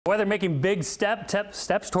Weather making big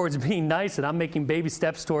steps towards being nice, and I'm making baby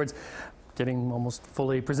steps towards getting almost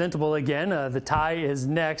fully presentable again. The tie is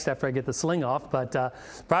next after I get the sling off, but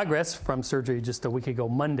progress from surgery just a week ago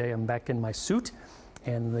Monday. I'm back in my suit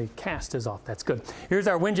and the cast is off. That's good. Here's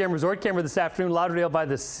our Windjam Resort camera this afternoon. Lauderdale by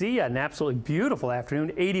the sea, an absolutely beautiful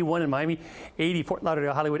afternoon. 81 in Miami, 80 Fort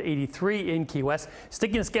Lauderdale, Hollywood, 83 in Key West.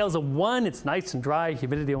 Sticking scales of 1. It's nice and dry.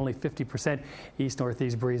 Humidity only 50%.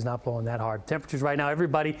 East-northeast breeze not blowing that hard. Temperatures right now,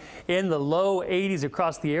 everybody in the low 80s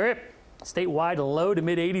across the area. Statewide, low to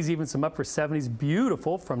mid 80s, even some upper 70s.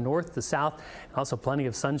 Beautiful from north to south. And also plenty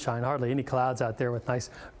of sunshine. Hardly any clouds out there with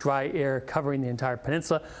nice dry air covering the entire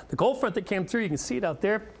peninsula. The cold front that came through, you can see it out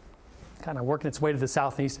there, kind of working its way to the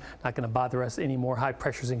southeast. Not going to bother us anymore. High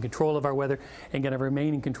pressure's in control of our weather and going to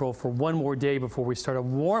remain in control for one more day before we start a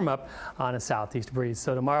warm up on a southeast breeze.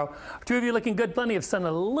 So tomorrow, two of you looking good. Plenty of sun,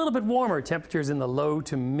 a little bit warmer. Temperatures in the low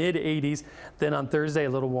to mid 80s. Then on Thursday, a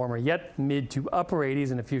little warmer yet, mid to upper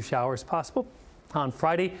 80s and a few showers possible. On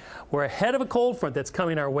Friday, we're ahead of a cold front that's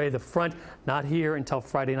coming our way. The front not here until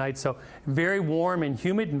Friday night. So very warm and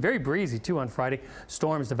humid and very breezy too on Friday.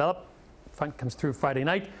 Storms develop. Front comes through Friday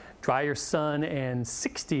night. Drier sun and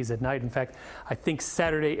 60s at night. In fact, I think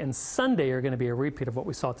Saturday and Sunday are going to be a repeat of what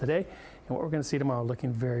we saw today. And what we're going to see tomorrow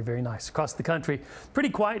looking very, very nice. Across the country, pretty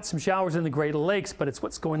quiet, some showers in the Great Lakes, but it's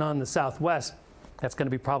what's going on in the southwest that's going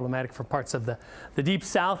to be problematic for parts of the deep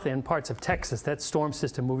south and parts of Texas. That storm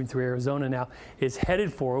system moving through Arizona now is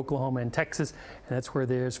headed for Oklahoma and Texas, and that's where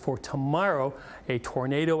there's for tomorrow a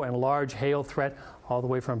tornado and large hail threat all the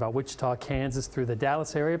way from about Wichita, Kansas through the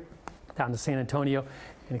Dallas area down to San Antonio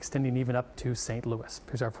and extending even up to St. Louis.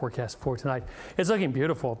 Here's our forecast for tonight. It's looking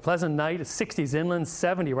beautiful. Pleasant night, 60s inland,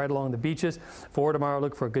 70 right along the beaches. For tomorrow,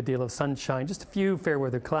 look for a good deal of sunshine, just a few fair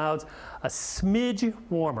weather clouds, a smidge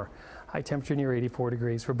warmer. High temperature near 84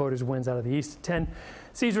 degrees. For boaters, winds out of the east at 10.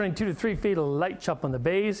 Seas running 2 to 3 feet, a light chop on the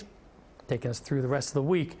bays. Taking us through the rest of the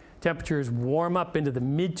week. Temperatures warm up into the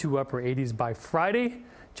mid to upper 80s by Friday.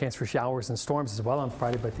 Chance for showers and storms as well on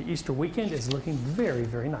Friday, but the Easter weekend is looking very,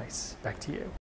 very nice. Back to you.